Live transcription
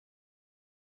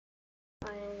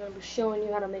gonna be showing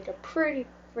you how to make a pretty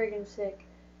friggin' sick,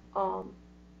 um,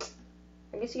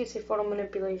 I guess you could say photo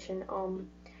manipulation.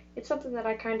 It's something that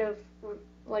I kind of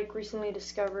like recently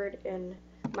discovered in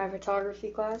my photography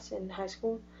class in high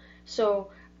school. So,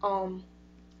 um,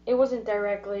 it wasn't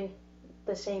directly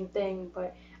the same thing,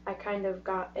 but I kind of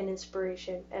got an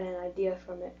inspiration and an idea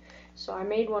from it. So I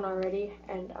made one already,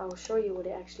 and I'll show you what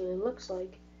it actually looks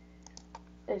like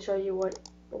and show you what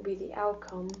will be the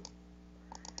outcome.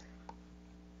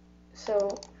 So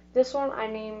this one I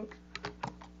named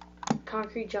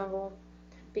Concrete Jungle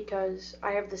because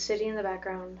I have the city in the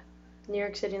background, New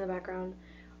York City in the background.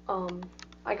 Um,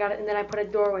 I got it, and then I put a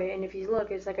doorway, and if you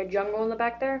look, it's like a jungle in the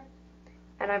back there,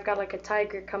 and I've got like a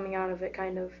tiger coming out of it,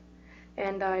 kind of.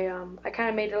 And I kind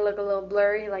of made it look a little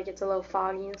blurry, like it's a little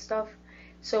foggy and stuff.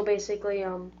 So basically,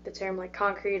 the term like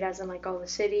concrete, as in like all the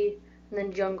city, and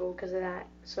then jungle because of that.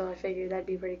 So I figured that'd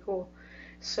be pretty cool.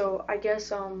 So I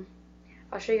guess I'll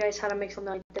show you guys how to make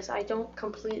something like this. I don't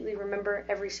completely remember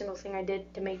every single thing I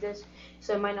did to make this,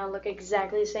 so it might not look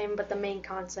exactly the same, but the main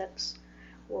concepts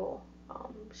will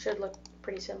should look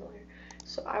pretty similar.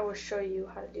 So I will show you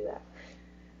how to do that.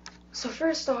 So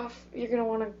first off, you're going to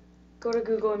want to go to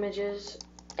Google Images,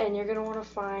 and you're going to want to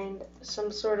find some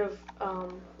sort of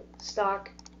stock.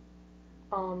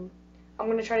 I'm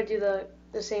going to try to do the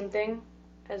same thing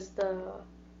as the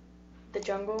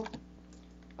jungle,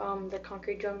 the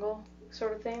concrete jungle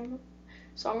sort of thing.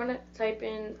 So I'm gonna type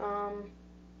in,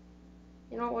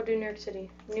 you know what, we'll do New York City.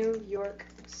 New York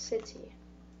City.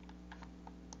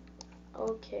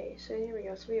 Okay, so here we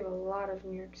go. So we have a lot of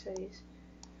New York cities.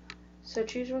 So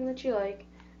choose one that you like.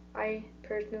 I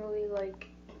personally like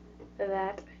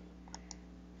that.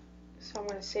 So I'm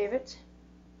gonna save it.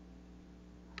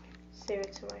 Save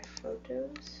it to my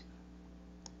photos.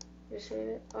 Just save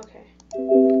it. Okay.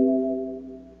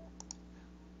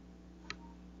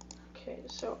 Okay,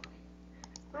 so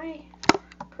I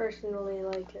personally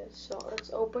like it. So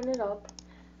let's open it up.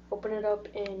 Open it up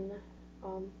in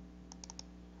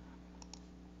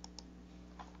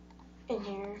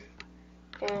here,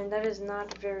 and that is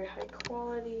not very high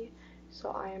quality. So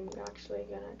I am actually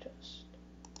gonna just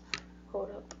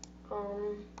hold up.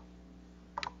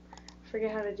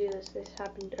 Forget how to do this. This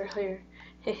happened earlier.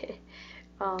 I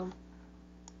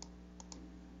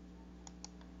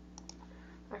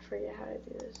forget how to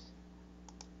do this.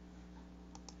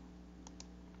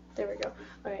 There we go.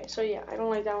 Okay, so yeah, I don't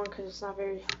like that one because it's not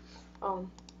very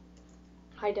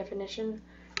high definition.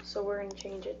 So we're gonna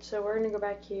change it. So we're gonna go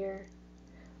back here.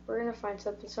 We're gonna find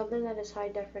something that is high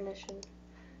definition.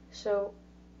 So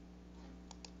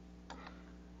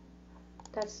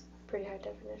that's pretty high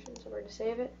definition. So we're gonna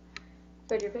save it.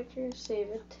 Go to your pictures, save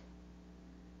it.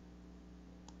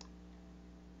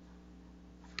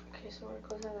 Okay, so we're gonna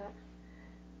close out of that.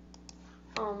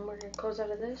 We're gonna close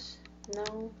out of this.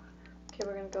 No. Okay,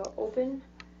 we're gonna go open,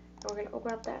 and we're gonna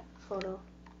open up that photo.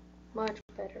 Much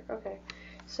better. Okay.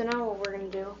 So now what we're gonna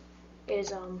do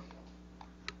is I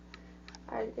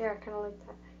kind of like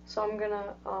that. So I'm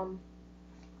gonna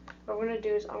what I'm gonna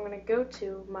do is I'm gonna go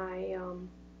to my I'm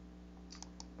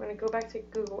gonna go back to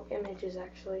Google Images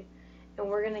actually, and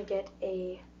we're gonna get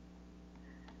a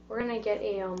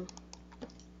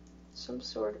some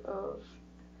sort of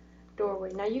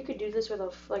doorway. Now you could do this with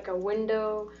like a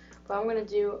window, but I'm gonna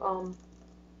do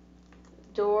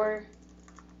door.png.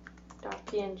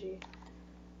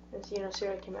 And so, see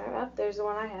what I came out. Oh, there's the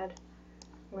one I had.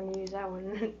 I'm gonna use that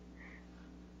one.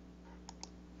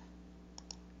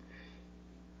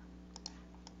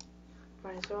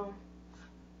 Might as well.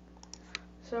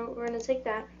 So we're gonna take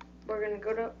that. We're gonna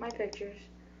go to my pictures,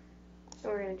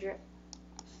 and we're gonna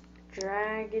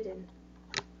drag it in.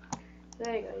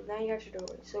 There you go. Now you got your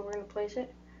doorway. So we're gonna place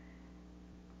it.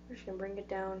 We're just gonna bring it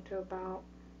down to about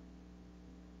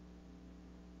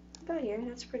here.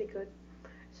 That's pretty good.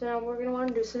 So now what we're gonna want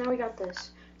to do. So now we got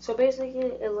this. So basically,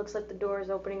 it looks like the door is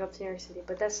opening up to New York City,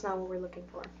 but that's not what we're looking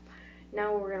for.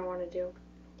 Now what we're gonna want to do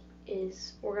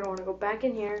is we're gonna want to go back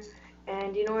in here,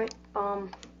 and you know what? So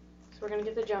we're gonna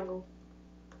get the jungle.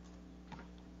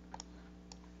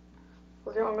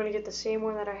 I'm gonna get the same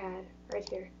one that I had right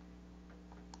here.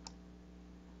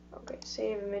 Okay,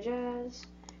 save image as,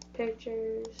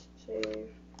 pictures, save,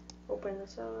 open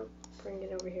this up, bring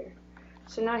it over here.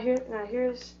 So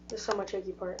here's the somewhat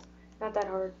tricky part. Not that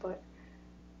hard, but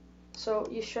so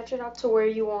you stretch it out to where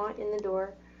you want in the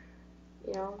door,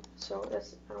 you know. So I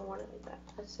don't want it like that.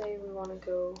 Let's say we want to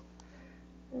go.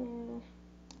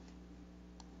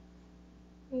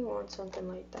 We want something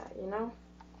like that, you know.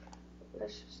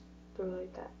 Let's just do it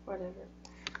like that. Whatever.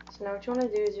 So now what you want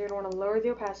to do is you're going to want to lower the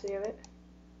opacity of it,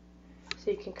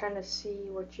 so you can kind of see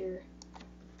what you're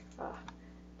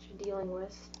dealing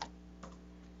with.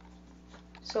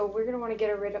 So we're going to want to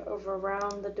get rid of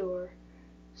around the door.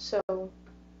 So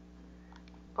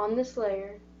on this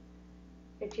layer,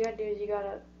 what you gotta do is you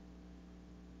gotta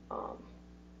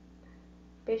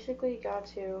basically you got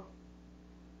to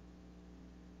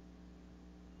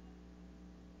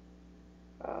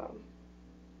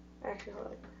actually hold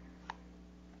on.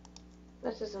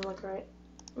 That doesn't look right.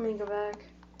 Let me go back.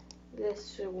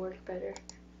 This should work better.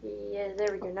 Yeah,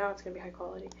 there we go. Now it's gonna be high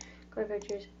quality. Go to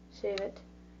pictures, save it.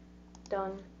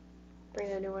 Done. Bring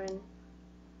the new one in.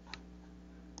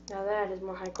 Now that is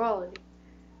more high quality.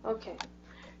 Okay.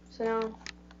 So now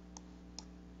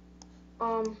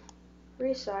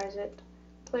resize it,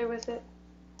 play with it,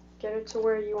 get it to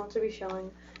where you want to be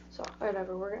showing. So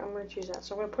whatever, I'm gonna choose that.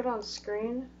 So I'm gonna put it on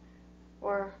screen,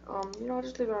 or you know, I'll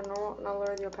just leave it on normal, not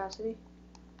lower the opacity,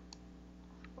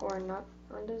 or not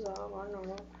undissolve on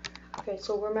normal. Okay,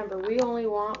 so remember, we only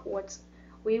want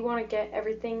we want to get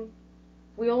everything.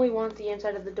 We only want the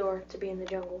inside of the door to be in the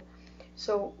jungle.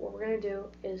 So what we're gonna do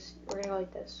is we're gonna go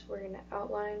like this. We're gonna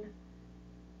outline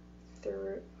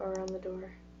through around the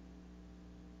door.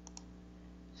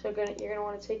 So you're gonna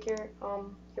want to take your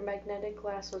magnetic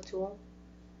lasso tool.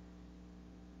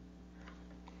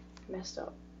 Messed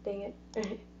up. Dang it.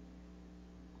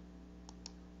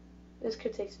 This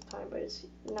could take some time, but it's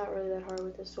not really that hard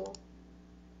with this tool.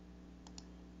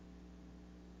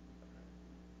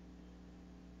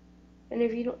 And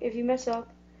if you mess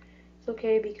up, it's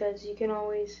okay, because you can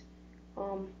always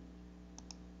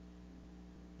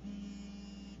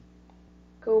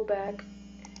go back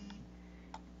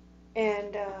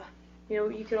and you know,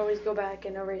 you can always go back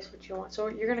and erase what you want. So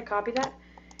you're gonna copy that.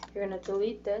 You're gonna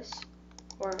delete this,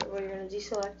 or well, you're gonna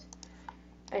deselect,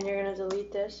 and you're gonna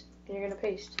delete this, and you're gonna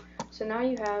paste. So now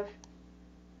you have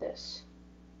this,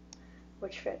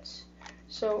 which fits.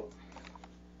 So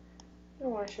you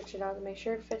want to stretch it out to make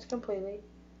sure it fits completely.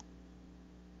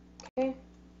 Okay.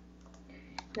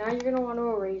 Now you're gonna want to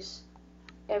erase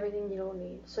everything you don't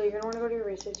need. So you're gonna want to go to your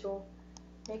eraser tool,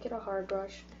 make it a hard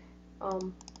brush.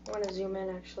 I'm gonna zoom in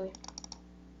actually.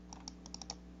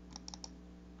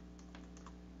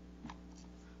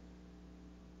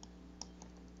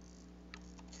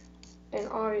 And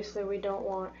obviously we don't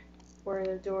want where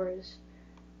the door is.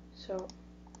 So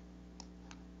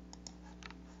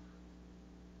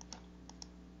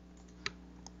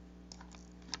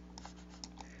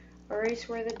erase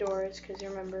where the door is, because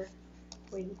remember,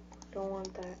 we don't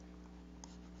want that.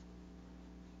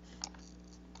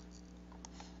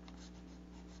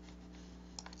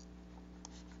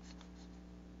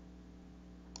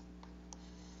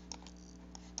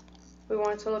 We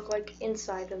want it to look like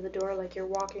inside of the door, like you're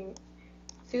walking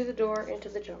through the door into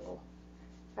the jungle.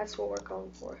 That's what we're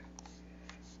going for.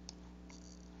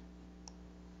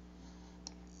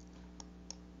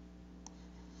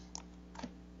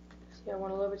 See, I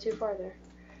went a little bit too far there.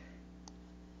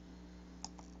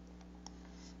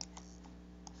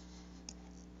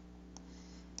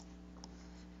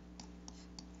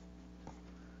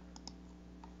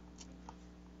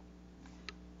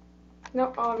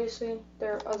 Now, obviously,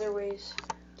 there are other ways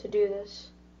to do this.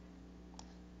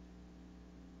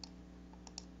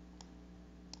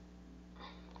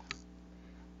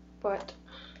 But,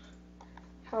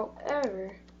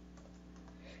 however,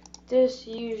 this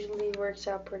usually works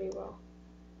out pretty well.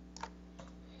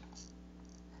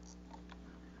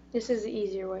 This is the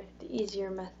easier way, the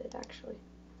easier method, actually.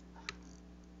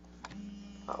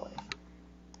 Oh, wait.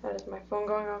 That is my phone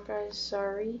going off, guys.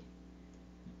 Sorry.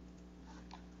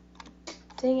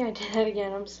 Dang, I did that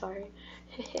again. I'm sorry.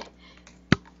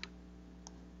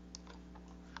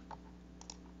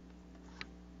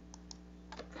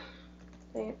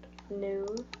 Dang it. No.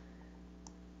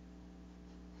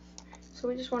 So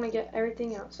we just want to get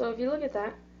everything out. So if you look at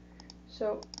that,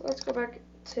 so let's go back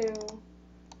to,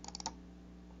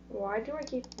 why do I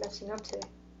keep messing up today?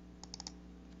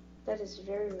 That is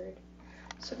very weird.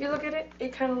 So if you look at it,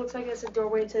 it kind of looks like it's a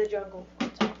doorway to the jungle.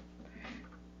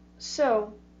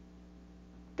 So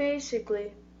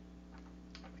basically,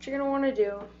 what you're going to want to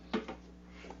do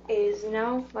is,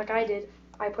 now, like I did,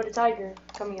 I put a tiger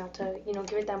coming out to, you know,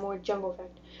 give it that more jungle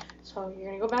effect. So you're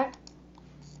going to go back,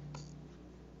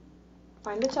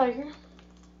 find the tiger.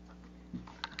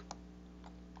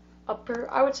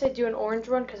 I would say do an orange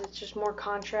one, because it's just more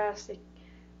contrast,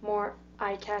 more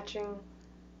eye-catching.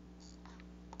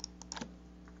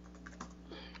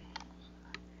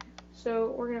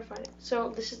 So we're going to find it. So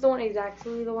this is the one,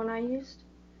 exactly the one I used.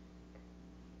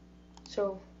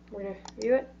 So we're going to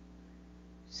view it,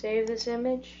 save this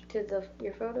image to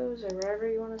your photos or wherever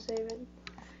you want to save it.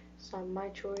 It's not my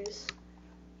choice.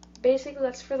 basically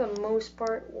that's for the most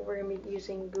part what we're going to be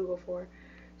using Google for.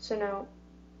 So now,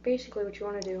 basically what you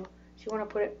want to do is you want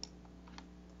to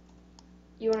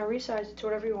resize it to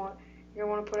whatever you want. You're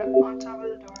going to want to put it on top of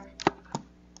the door,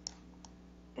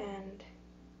 and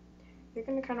you're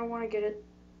going to kind of want to get it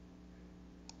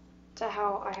to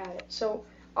how I had it. So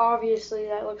obviously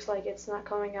that looks like it's not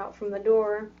coming out from the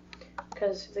door,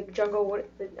 because the jungle would,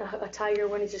 a tiger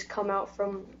wouldn't just come out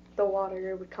from the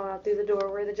water. It would come out through the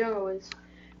door where the jungle is,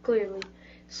 clearly.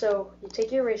 So you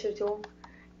take your eraser tool,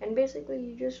 and basically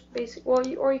you just or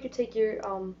you could take your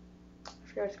I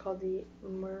forgot it's called, the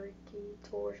Murky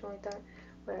tool or something like that.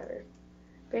 Whatever.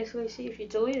 Basically, see, if you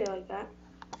delete it like that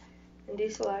and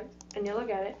deselect, and you look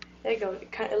at it, there you go.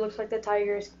 It looks like the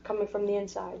tiger is coming from the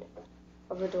inside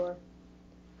of the door.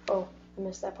 Oh, I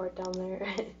missed that part down there.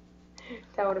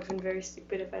 That would have been very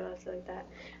stupid if I left it like that.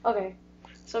 Okay,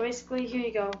 so basically here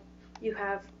you go. You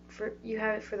have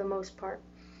it for the most part.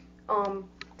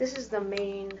 This is the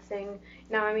main thing.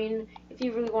 Now, I mean, if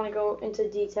you really want to go into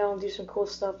detail and do some cool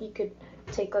stuff, you could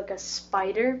take like a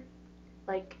spider,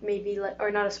 like maybe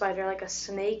or not a spider, like a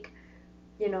snake,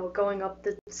 you know, going up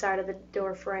the side of the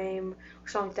door frame or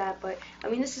something like that. But I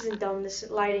mean, this isn't dumb. This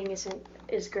lighting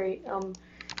is great.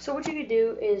 So what you could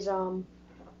do is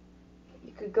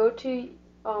you could go to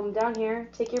down here,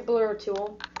 take your blur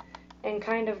tool, and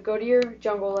kind of go to your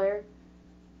jungle layer,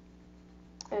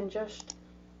 and just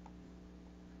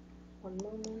one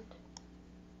moment,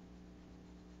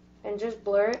 and just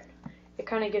blur it. It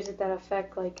kind of gives it that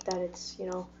effect, like that it's, you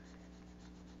know,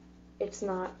 it's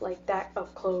not like that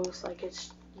up close, like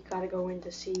it's, you gotta go in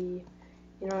to see,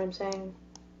 you know what I'm saying?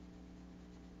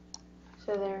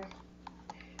 So there,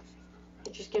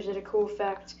 it just gives it a cool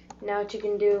effect. Now what you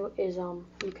can do is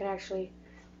you can actually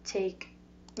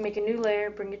make a new layer,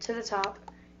 bring it to the top,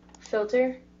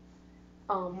 filter,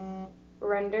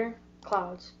 render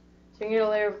clouds. So you get a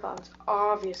layer of clouds.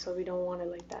 Obviously we don't want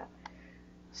it like that.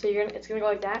 So it's gonna go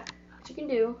like that. What you can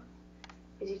do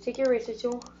is you take your eraser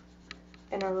tool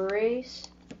and erase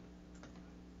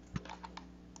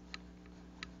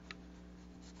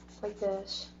like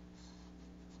this.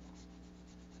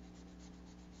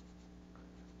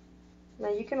 Now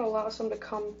you can allow some to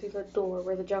come through the door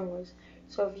where the jungle is.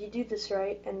 So if you do this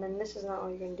right, and then this is not all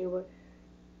you're gonna do, but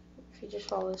if you just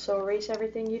follow this, so erase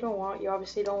everything you don't want. You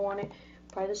obviously don't want it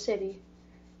by the city,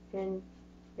 and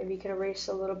maybe you can erase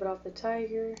a little bit off the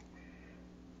tiger.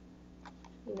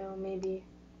 You know, maybe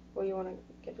where you want to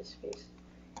get his face.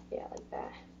 Yeah, like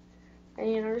that.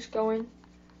 And you know, just go in,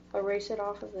 erase it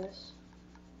off of this.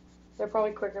 There are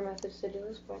probably quicker methods to do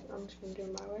this, but I'm just gonna do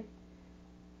it my way.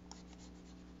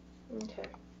 Okay.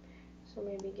 So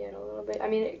maybe get a little bit, I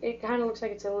mean, it kind of looks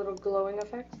like it's a little glowing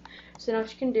effect. So now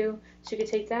what you can do, so you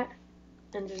can take that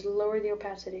and just lower the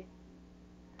opacity.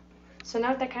 So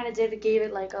now that kind of gave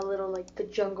it like a little, like the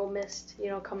jungle mist, you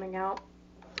know, coming out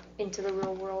into the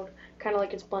real world, kind of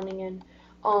like it's blending in.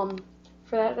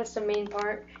 For that's the main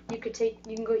part. You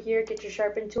can go here, get your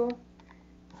sharpen tool,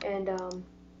 and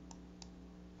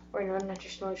or no, not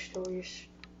your smudge tool, your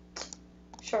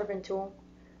sharpen tool,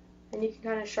 and you can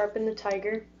kind of sharpen the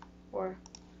tiger, or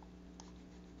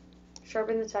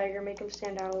make him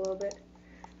stand out a little bit,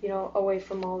 you know, away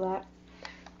from all that.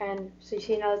 And so you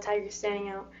see now the tiger's standing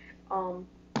out.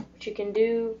 What you can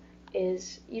do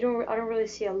is I don't really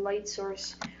see a light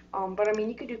source, but I mean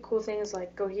you could do cool things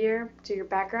like go here to your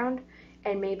background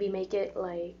and maybe make it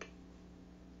like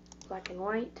black and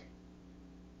white,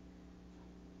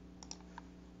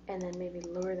 and then maybe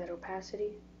lower that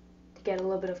opacity to get a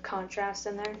little bit of contrast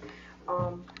in there.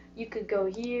 You could go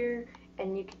here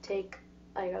and you could take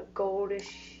like a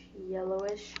goldish,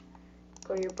 yellowish,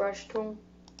 go to your brush tool,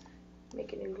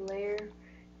 make a new layer,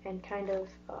 and kind of,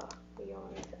 you don't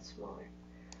want to make that smaller,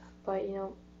 but you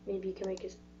know, maybe you can make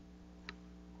it,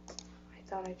 I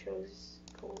thought I chose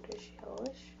goldish,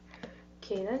 yellowish.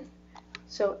 Okay then,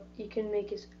 so you can make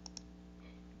his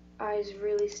eyes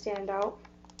really stand out,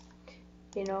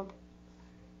 you know,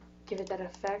 give it that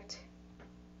effect.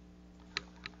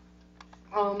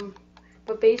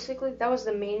 But basically that was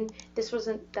the main, this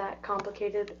wasn't that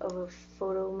complicated of a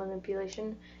photo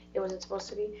manipulation, it wasn't supposed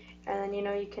to be. And then, you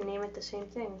know, you can name it the same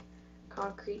thing,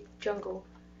 Concrete Jungle,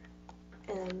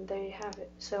 and there you have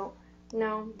it. So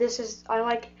now this is, I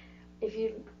like, if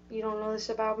you don't know this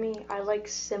about me, I like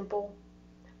simple,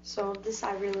 so this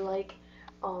I really like.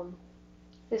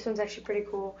 This one's actually pretty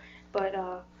cool, but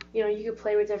you know, you could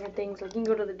play with different things. Like you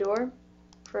can go to the door,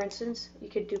 for instance, you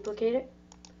could duplicate it,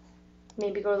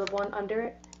 maybe go to the one under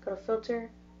it, go to filter,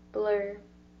 blur,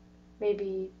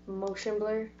 maybe motion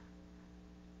blur,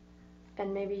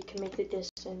 and maybe you can make the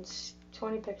distance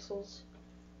 20 pixels,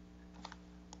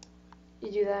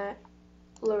 you do that,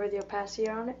 lower the opacity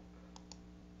on it.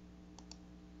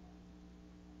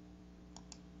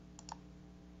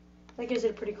 That gives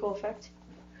it a pretty cool effect.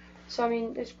 So I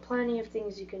mean, there's plenty of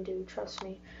things you can do, trust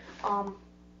me.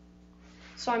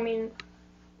 So I mean,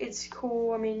 it's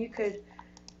cool. I mean, you could.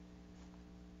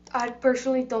 I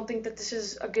personally don't think that this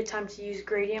is a good time to use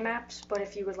gradient maps, but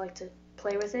if you would like to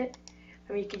play with it,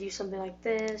 I mean, you could use something like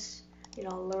this. You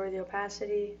know, lower the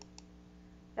opacity.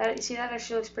 That, you see, that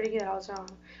actually looks pretty good. I was wrong,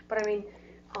 but I mean,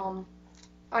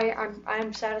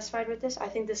 I'm satisfied with this. I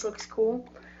think this looks cool.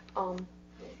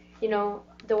 You know,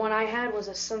 the one I had was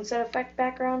a sunset effect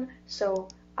background, so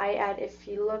if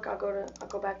you look, I'll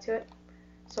go back to it.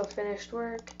 So finished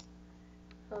work.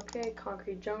 Okay,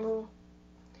 concrete jungle.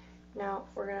 Now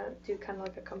we're gonna do kind of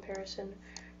like a comparison.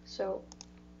 So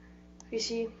if you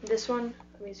see this one,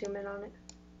 let me zoom in on it.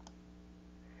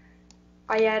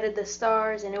 I added the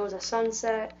stars and it was a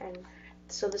sunset, and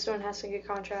so this one has some good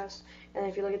contrast. And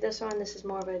if you look at this one, this is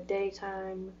more of a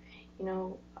daytime, you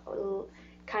know, a little,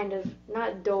 kind of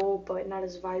not dull but not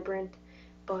as vibrant.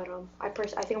 But I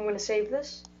think I'm gonna save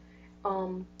this.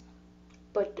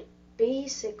 But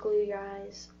basically,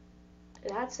 guys,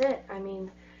 that's it. I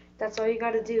mean, that's all you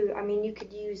gotta do. I mean, you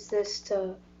could use this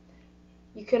to.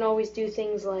 You can always do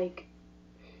things like,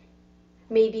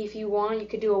 maybe if you want, you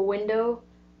could do a window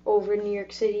over New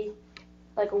York City,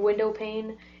 like a window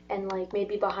pane, and like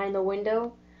maybe behind the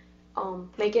window,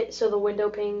 make it so the window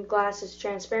pane glass is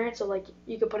transparent. So like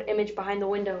you could put an image behind the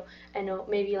window, and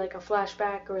maybe like a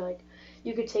flashback, or like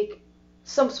you could take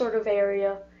some sort of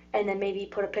area and then maybe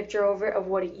put a picture over it of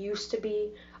what it used to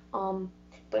be.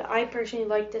 But I personally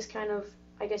like this kind of,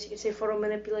 I guess you could say, photo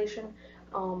manipulation.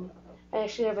 I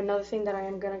actually have another thing that I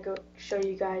am gonna go show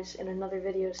you guys in another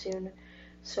video soon,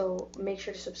 so make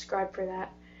sure to subscribe for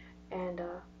that. And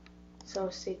so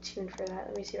stay tuned for that.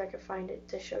 Let me see if I can find it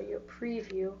to show you a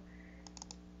preview.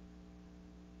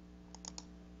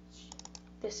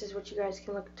 This is what you guys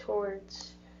can look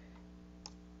towards.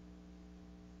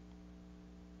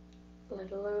 Let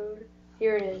it load.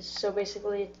 Here it is. So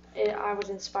basically, I was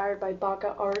inspired by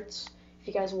Baka Arts. If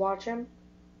you guys watch him,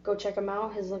 go check him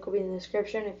out. His link will be in the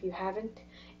description if you haven't,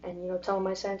 and you know, tell him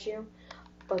I sent you.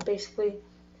 But basically,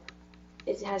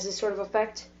 it has this sort of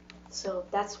effect. So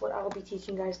that's what I'll be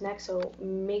teaching guys next, so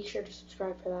make sure to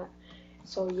subscribe for that.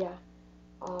 So yeah,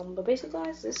 but basically,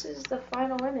 guys, this is the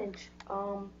final image.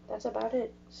 That's about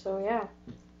it. So yeah,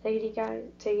 take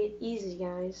it easy,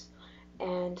 guys,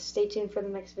 and stay tuned for the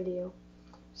next video.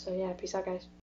 So yeah, peace out, guys.